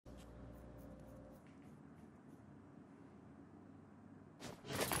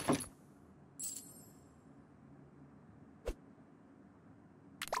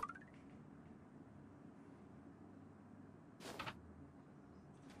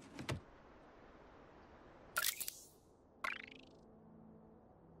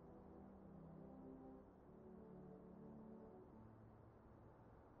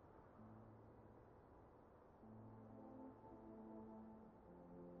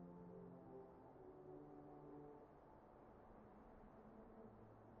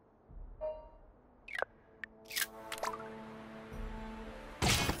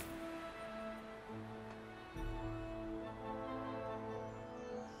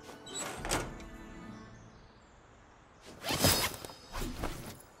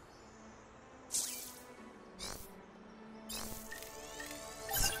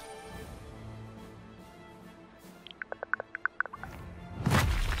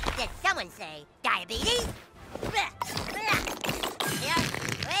someone say diabetes? Here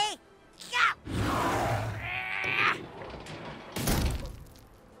we go!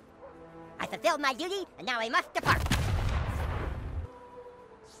 I fulfilled my duty, and now I must depart.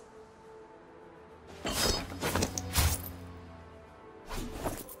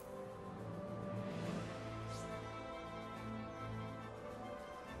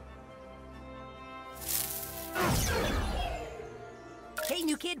 Hey,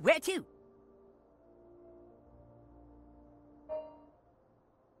 new kid, where to?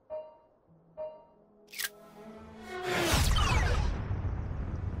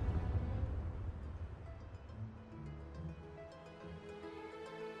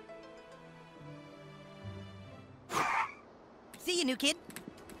 See you, new kid.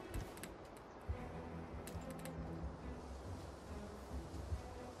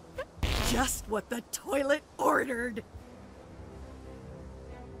 Just what the toilet ordered.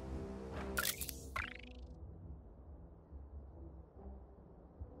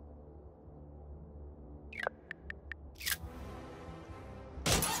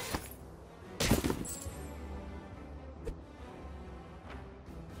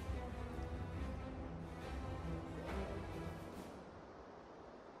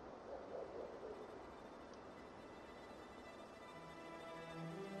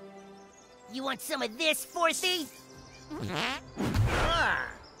 You want some of this, Forthy?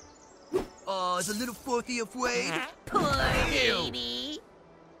 Is a little Forthy afraid? Poor baby.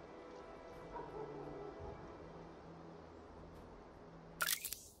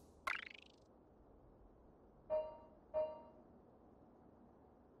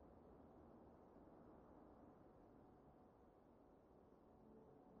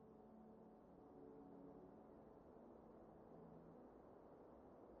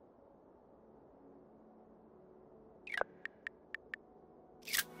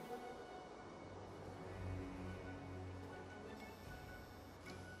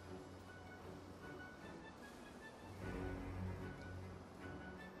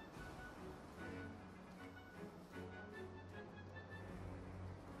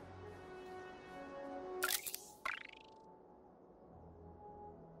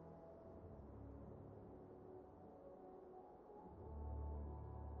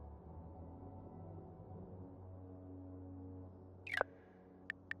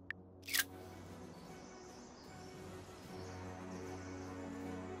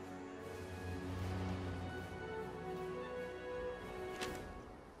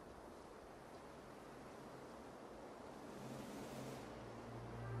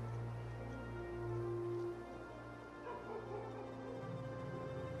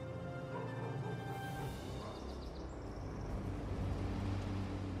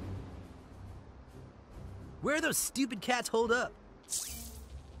 Where are those stupid cats holed up?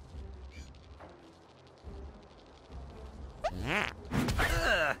 Dinner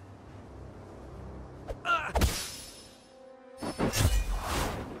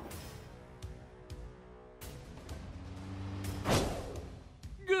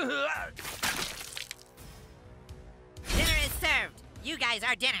is served. You guys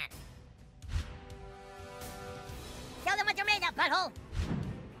are dinner. Tell them what you're made of, butthole.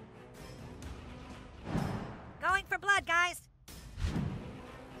 Going for blood, guys.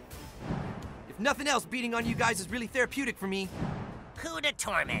 If nothing else, beating on you guys is really therapeutic for me. Who to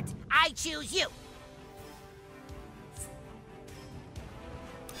torment? I choose you.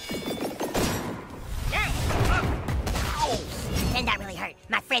 And that really hurt.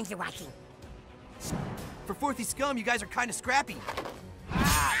 My friends are watching. For Forthy scum, you guys are kind of scrappy.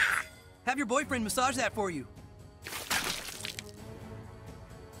 Have your boyfriend massage that for you.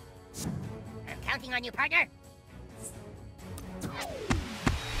 I'm counting on you, partner.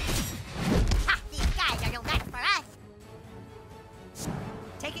 Ha! These guys are no match for us.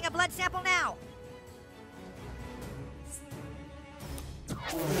 Taking a blood sample now.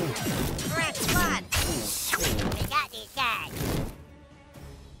 Fresh blood. We got these guys.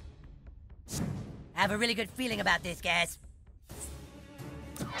 I have a really good feeling about this, guys.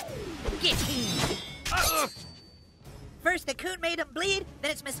 Get him. First the coon made him bleed,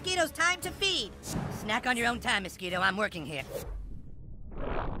 then it's Mosquito's time to feed. Snack on your own time, Mosquito. I'm working here.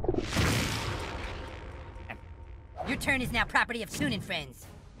 Your turn is now property of Coon and Friends.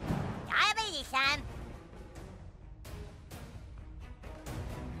 Diabetes, son.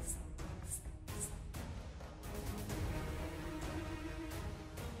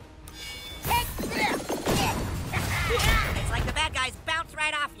 It's like the bad guys bounce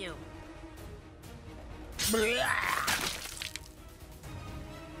right off you.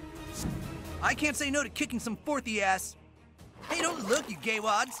 I can't say no to kicking some Forthy ass. Hey, don't Don't look, you gay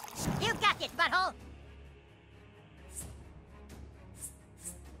wads. You got this, butthole!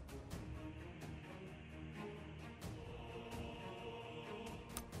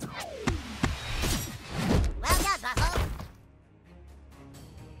 Well done, butthole.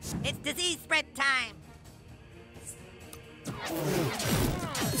 It's disease spread time.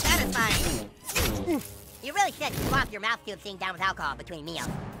 Satisfying. You really should swap your mouth tube thing down with alcohol between meals.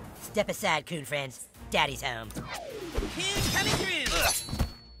 Step aside, coon friends. Daddy's home. Coon coming through. Ugh.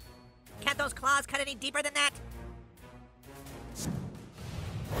 Can't those claws cut any deeper than that?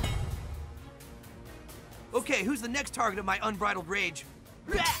 Okay, who's the next target of my unbridled rage?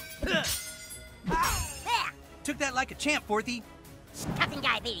 There! Took that like a champ, Forthy. Captain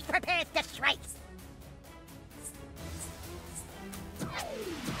Diabetes, prepare the strikes!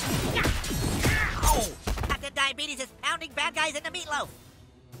 Oh! Captain Diabetes is pounding bad guys into meatloaf.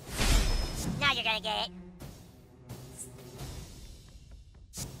 Now you're gonna get it.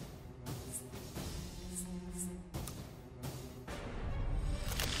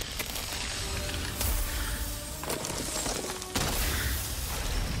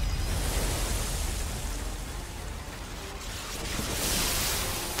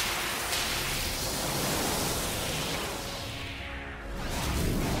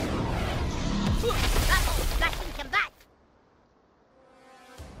 Uh-oh, flashing combat!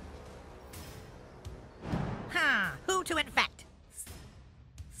 Huh, who to infect?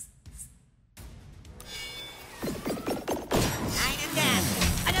 Nine and down.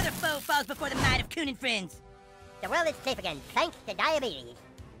 Another foe falls before the might of Coon and friends. The world is safe again, thanks to diabetes.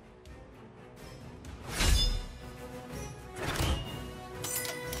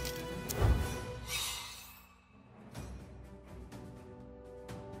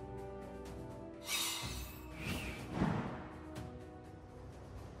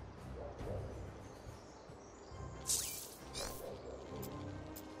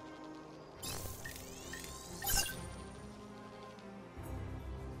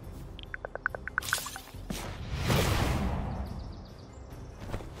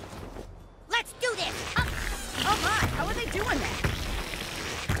 Let's do this! Oh my, how are they doing that?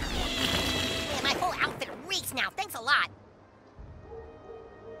 Man, my whole outfit reeks now, thanks a lot.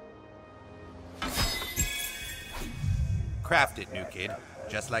 Craft it, new kid,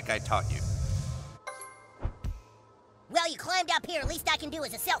 just like I taught you. Well, you climbed up here, least I can do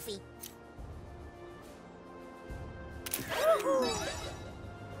is a selfie.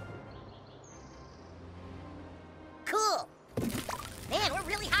 Cool! Man, we're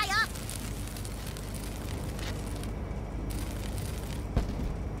really high up!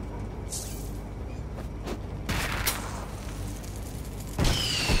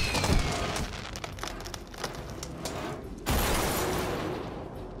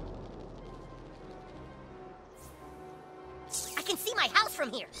 I can see my house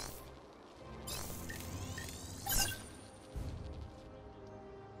from here!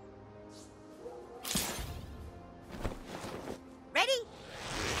 Ready?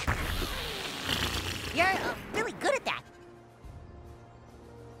 You're really good at that.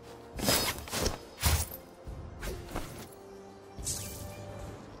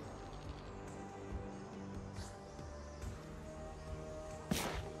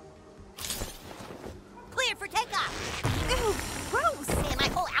 Clear for takeoff. Ew, gross! Man, my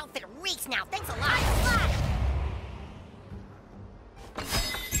whole outfit reeks now. Thanks a lot. Fly.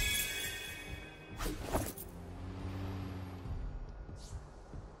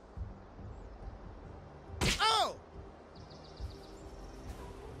 Oh!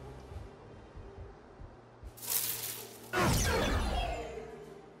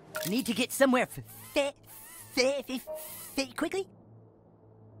 Need to get somewhere quickly?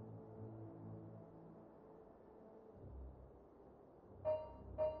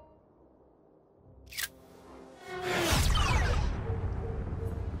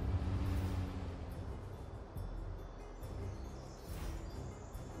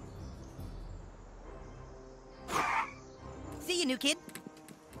 See you, new kid.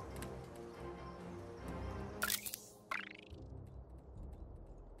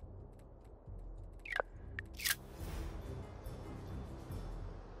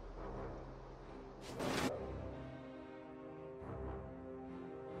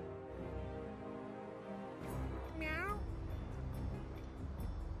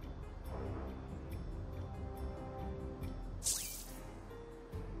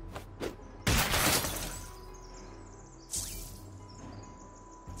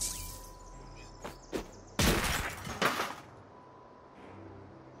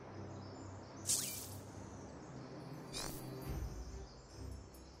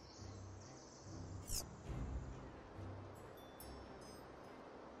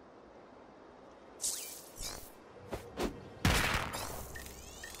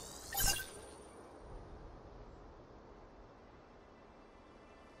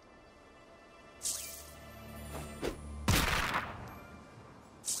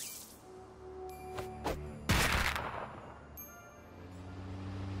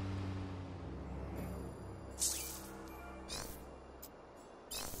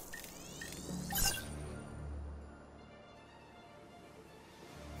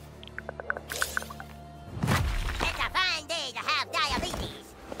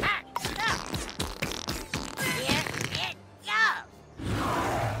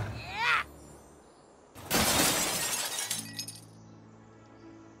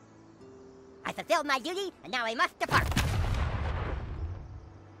 I fulfilled my duty, and now I must depart.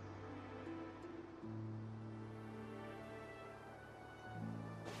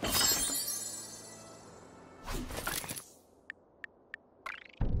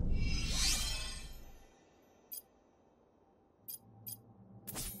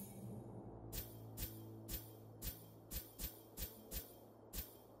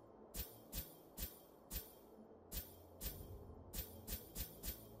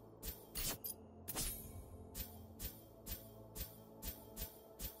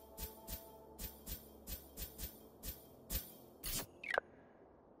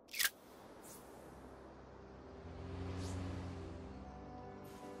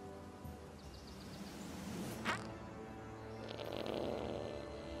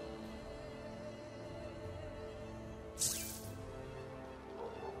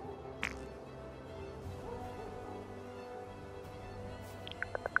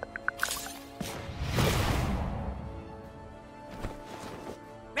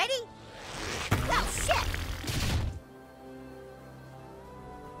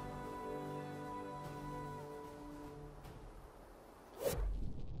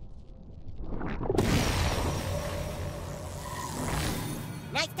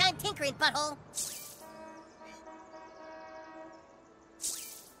 Nice time tinkering, butthole.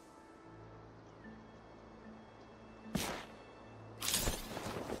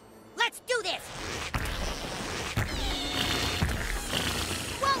 Let's do this!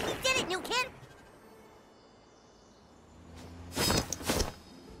 Whoa, we did it, new kid!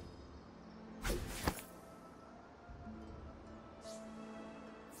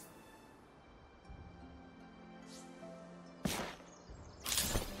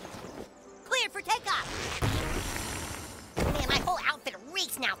 Cleared for takeoff! Man, my whole outfit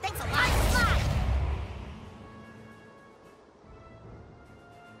reeks now. Thanks a lot. Fly!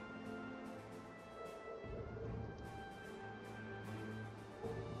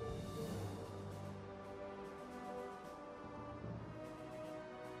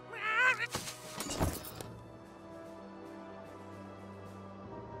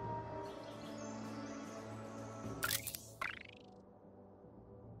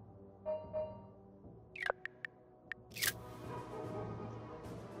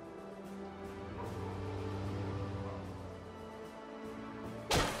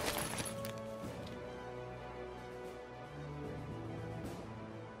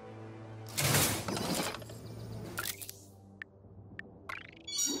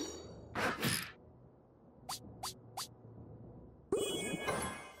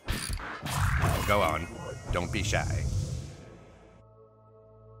 Go on. Don't be shy.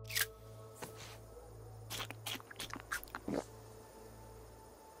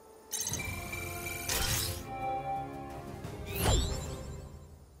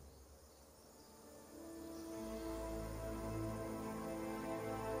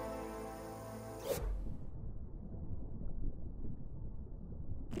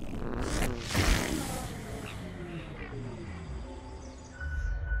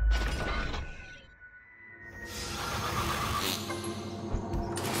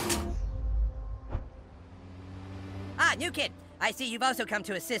 New kid, I see you've also come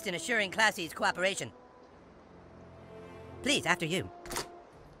to assist in assuring Classy's cooperation. Please, after you.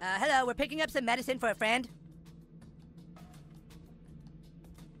 Hello, we're picking up some medicine for a friend.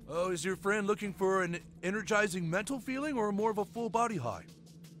 Oh, is your friend looking for an energizing mental feeling or more of a full body high?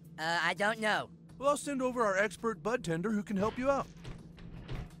 I don't know. Well, I'll send over our expert bud tender who can help you out.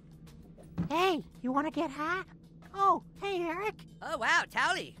 Hey, you want to get high? Oh, hey, Eric. Oh, wow,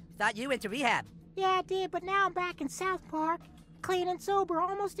 Towelie. Thought you went to rehab. Yeah, I did, but now I'm back in South Park. Clean and sober,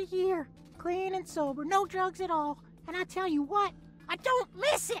 almost a year. Clean and sober, no drugs at all. And I tell you what, I don't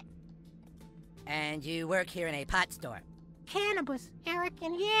miss it. And you work here in a pot store. Cannabis, Eric,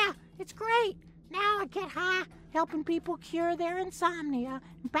 and yeah, it's great. Now I get high, helping people cure their insomnia,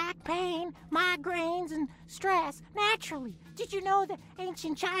 back pain, migraines, and stress naturally. Did you know that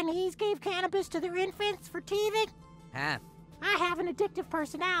ancient Chinese gave cannabis to their infants for teething? Huh. I have an addictive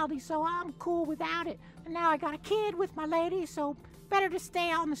personality, so I'm cool without it. And now I got a kid with my lady, so better to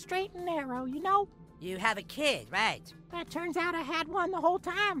stay on the straight and narrow, you know? You have a kid, right? But it turns out I had one the whole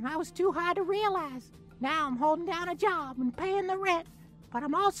time. I was too high to realize. Now I'm holding down a job and paying the rent. But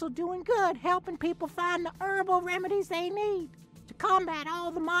I'm also doing good, helping people find the herbal remedies they need to combat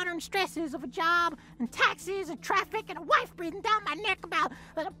all the modern stresses of a job and taxes and traffic and a wife breathing down my neck about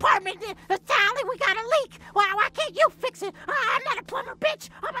an apartment. Towelie, we got a leak. Why can't you fix it? I'm not a plumber, bitch.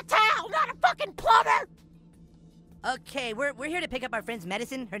 I'm a towel, not a fucking plumber. Okay, we're here to pick up our friend's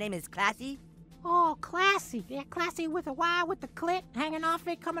medicine. Her name is Classy. Oh, classy. Yeah, classy with a Y with the clit hanging off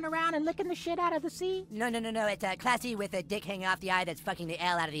it, coming around and licking the shit out of the C. No. It's classy with a dick hanging off the I that's fucking the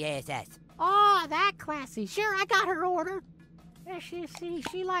L out of the ASS. Oh, that classy. Sure, I got her order. Yeah,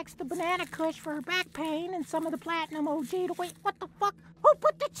 she likes the banana kush for her back pain and some of the platinum OG to wait. What the fuck? Who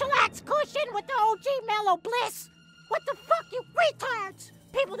put the chillax cushion with the OG mellow bliss? What the fuck, you retards?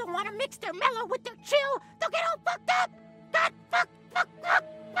 People don't want to mix their mellow with their chill. They'll get all fucked up. God, fuck.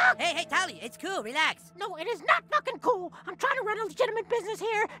 Hey, Towelie, it's cool. Relax. No, it is not fucking cool. I'm trying to run a legitimate business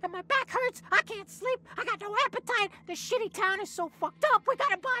here, and my back hurts. I can't sleep. I got no appetite. This shitty town is so fucked up. We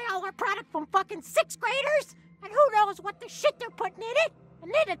gotta buy all our product from fucking 6th graders. And who knows what the shit they're putting in it?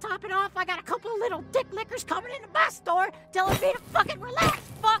 And then to top it off, I got a couple of little dick lickers coming into my store telling me to fucking relax.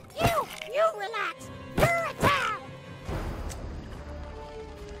 Fuck you. You relax. You're a town.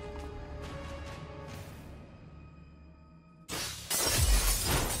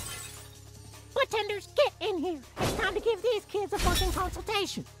 Bartenders, get in here. It's time to give these kids a fucking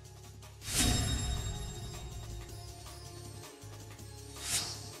consultation.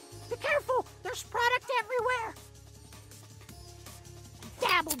 Be careful, there's product everywhere.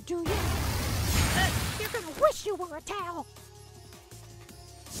 Dabble, do you? You're gonna wish you were a towel.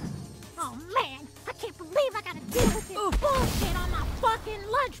 Oh man, I can't believe I gotta deal with this bullshit on my fucking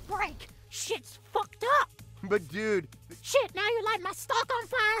lunch break. Shit's fucked up. But dude... Shit, now you light my stock on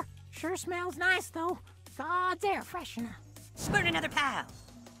fire? Sure smells nice, though. God's air freshener. Burn another pal.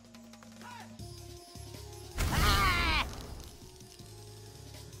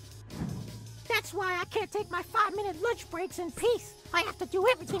 That's why I can't take my 5-minute lunch breaks in peace. I have to do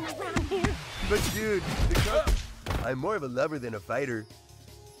everything around here. But dude, I'm more of a lover than a fighter.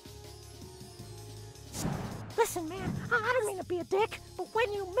 Listen, man, I don't mean to be a dick, but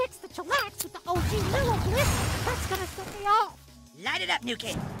when you mix the chillax with the OG Lilo Bliss, that's gonna set me off. Light it up, new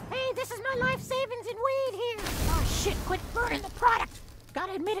kid. Hey, this is my life savings in weed here. Oh shit, quit burning the product.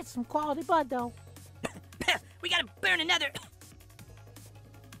 Gotta admit it's some quality bud, though. We gotta burn another.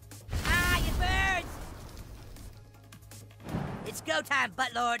 It burns. It's go time,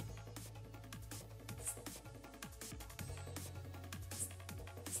 butt lord.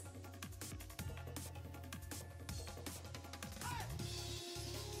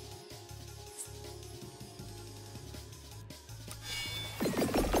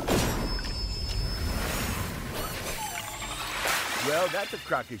 Well, that's a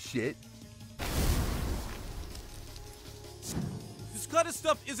crock of shit. This kind of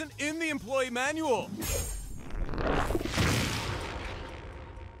stuff isn't in the employee manual.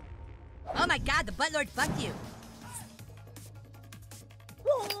 Oh my god, the butt lord fucked you.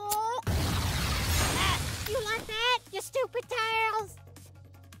 Whoa. You like that, you stupid tails?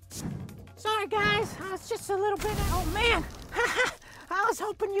 Sorry, guys. I was just a little bit... Oh, man. I was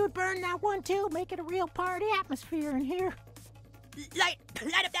hoping you'd burn that one, too. Make it a real party atmosphere in here. Light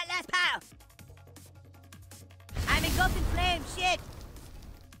up that last pile. I'm engulfed in flames, shit.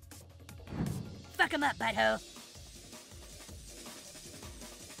 Fuck him up, butthole.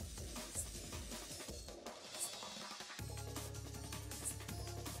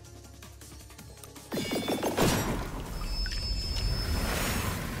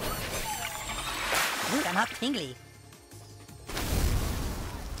 Dude, I'm all tingly.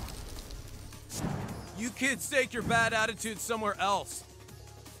 You kids take your bad attitude somewhere else.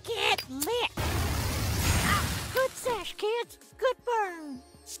 Get lit. Good sesh, kids. Good burn.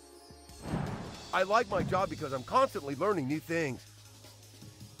 I like my job because I'm constantly learning new things.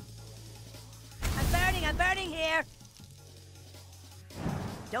 I'm burning here.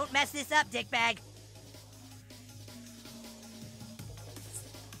 Don't mess this up, dickbag.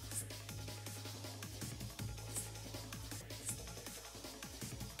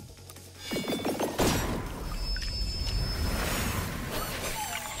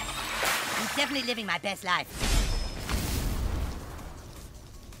 I'm definitely living my best life.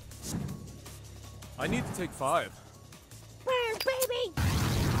 I need to take 5. Burn, baby.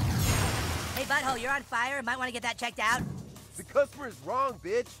 Hey, butthole, you're on fire. Might want to get that checked out. The customer is wrong,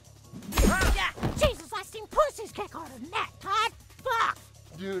 bitch. Yeah. Jesus, I seen pussies kick harder than that, Todd. Fuck.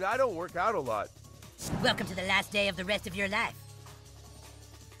 Dude, I don't work out a lot. Welcome to the last day of the rest of your life.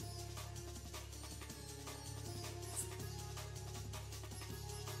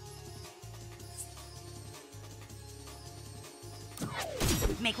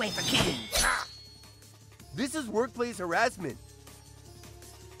 Make way for King. This is workplace harassment.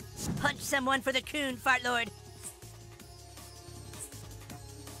 Punch someone for the coon, fart lord.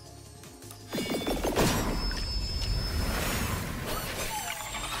 Don't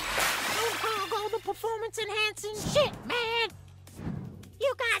hog all the performance-enhancing shit, man.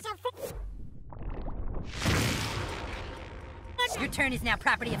 You guys are turn is now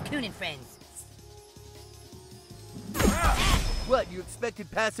property of Coon and Friends. What, you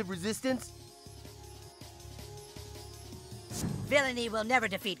expected passive resistance? Villainy will never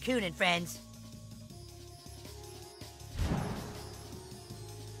defeat Coon and Friends.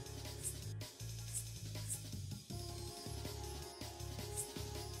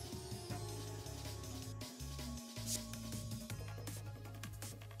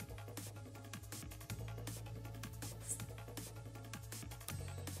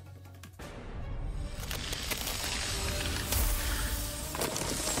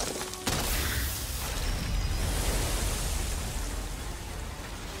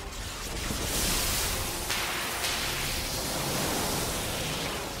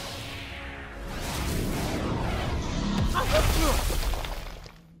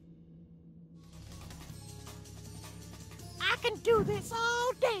 I can do this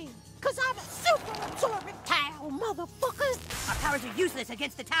all day, cause I'm a super absorbent towel, motherfuckers! Our powers are useless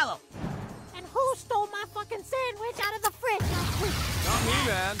against the towel. And who stole my fucking sandwich out of the fridge last week? Not me,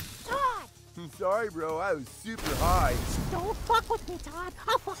 man. Todd! I'm sorry, bro. I was super high. Don't fuck with me, Todd.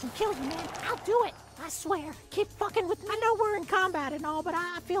 I'll fucking kill you, man. I'll do it. I swear. Keep fucking with me. I know we're in combat and all, but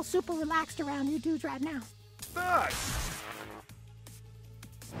I feel super relaxed around you dudes right now. Fuck!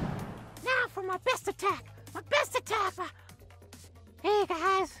 Now for my best attack. My best attack. Hey,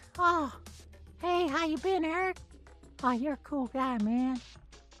 guys. Oh. Hey, how you been, Eric? Oh, you're a cool guy, man.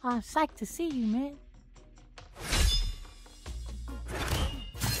 I'm psyched to see you, man.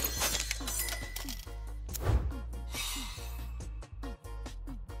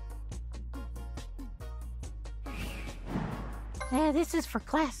 Yeah, this is for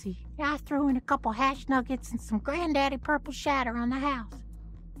classy. I threw in a couple hash nuggets and some granddaddy purple shatter on the house.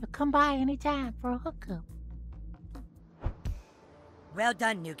 You'll come by anytime for a hookup. Well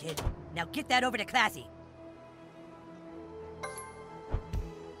done, new kid. Now get that over to Classy.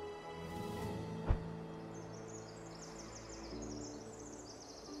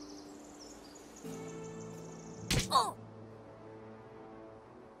 Oh!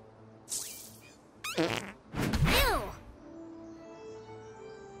 Ew!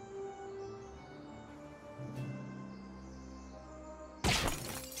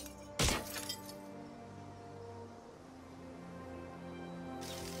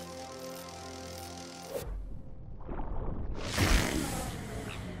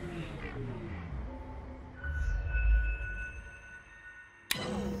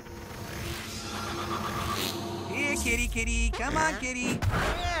 Here, kitty, kitty. Come on, kitty.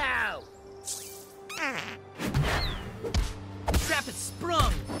 Trap is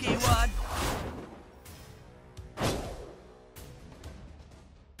sprung, Gaywad.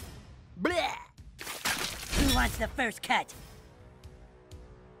 Blah! Who wants the first cut?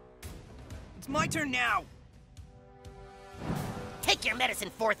 It's my turn now. Take your medicine,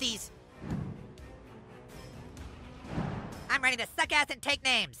 Fourthies! I'm ready to suck ass and take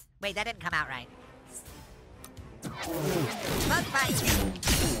names. Wait, that didn't come out right. Bug fight!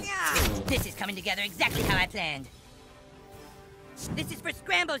 Yeah! This is coming together exactly how I planned. This is for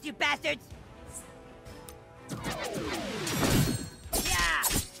scrambles, you bastards! Yeah!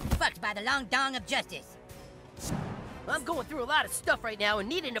 Fucked by the long dong of justice. I'm going through a lot of stuff right now and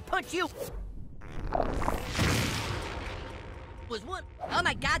needing to punch you was one. Oh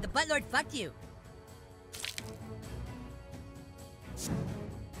my god, the buttlord fucked you.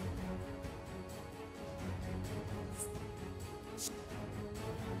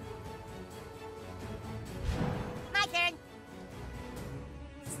 My turn.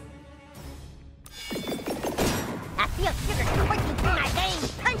 I feel sugar coursing through my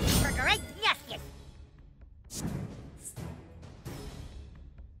veins, punching for great justice.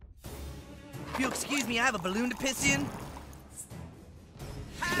 If you'll excuse me, I have a balloon to piss in.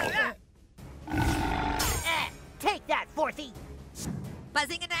 Take that, Fourthie.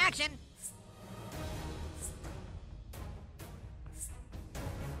 Buzzing into action.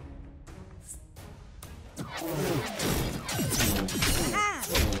 Ah!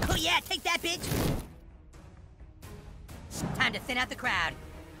 Oh yeah, take that, bitch! Time to thin out the crowd.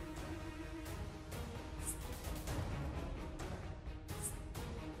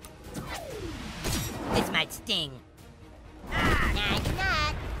 This might sting. Ah, knock,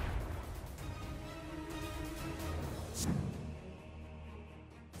 knock.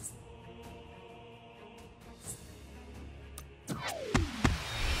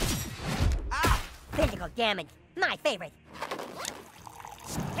 Physical damage, my favorite.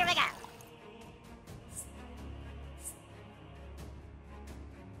 Here we go.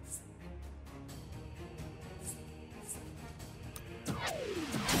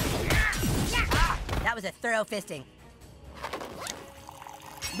 That was a thorough fisting.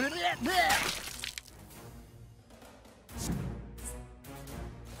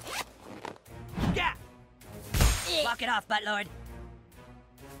 Yeah. Walk it off, buttlord.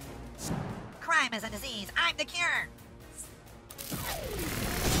 Crime is a disease. I'm the cure.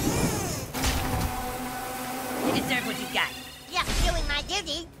 You deserve what you got. Yeah, doing my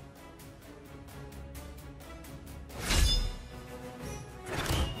duty.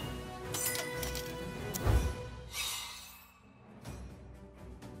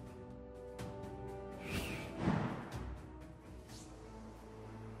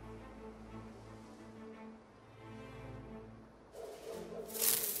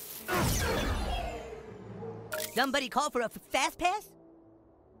 Somebody call for a fast pass?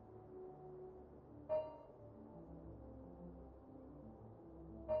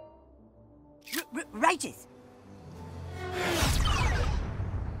 Righteous.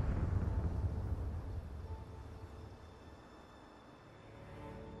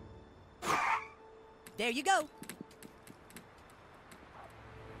 There you go.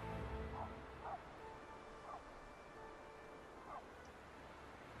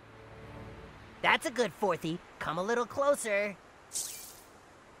 That's a good fourthie. Come a little closer.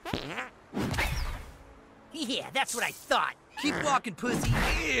 Yeah, that's what I thought. Keep walking, pussy.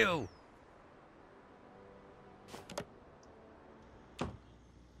 Ew.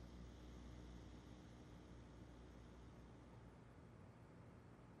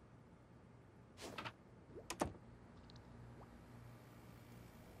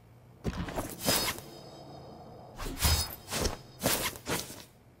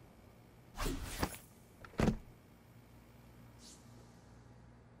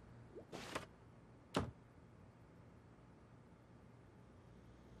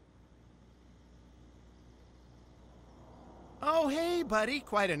 Oh, hey, buddy.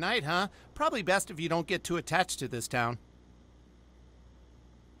 Quite a night, huh? Probably best if you don't get too attached to this town.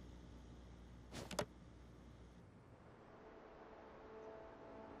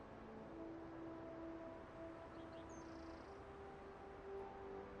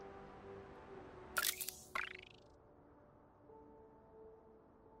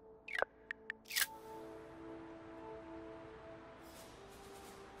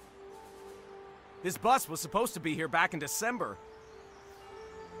 His bus was supposed to be here back in December.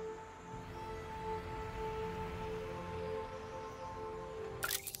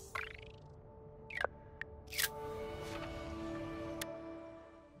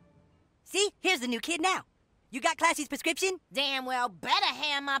 See? Here's the new kid now. You got Classy's prescription? Damn well better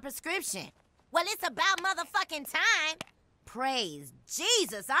hand my prescription. Well, it's about motherfucking time. Praise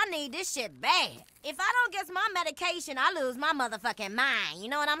Jesus, I need this shit bad. If I don't get my medication, I lose my motherfucking mind. You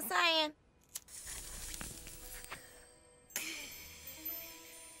know what I'm saying?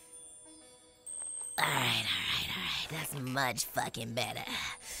 All right. That's much fucking better.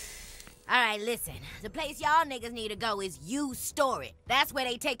 All right, listen. The place y'all niggas need to go is U Store It. That's where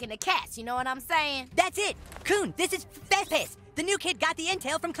they taking the cats, you know what I'm saying? That's it. Coon, this is Fast Pass. The new kid got the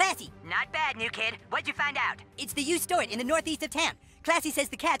intel from Classy. Not bad, new kid. What'd you find out? It's the U Store It in the northeast of town. Classy says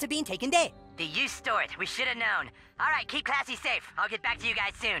the cats are being taken there. The U Store It. We should have known. All right, keep Classy safe. I'll get back to you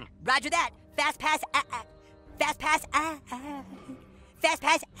guys soon. Roger that. Fast Pass. Fast Pass. Fast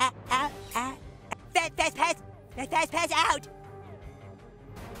Pass. Fast Pass. Fast Pass out.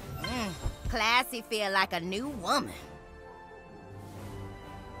 Classy feel like a new woman.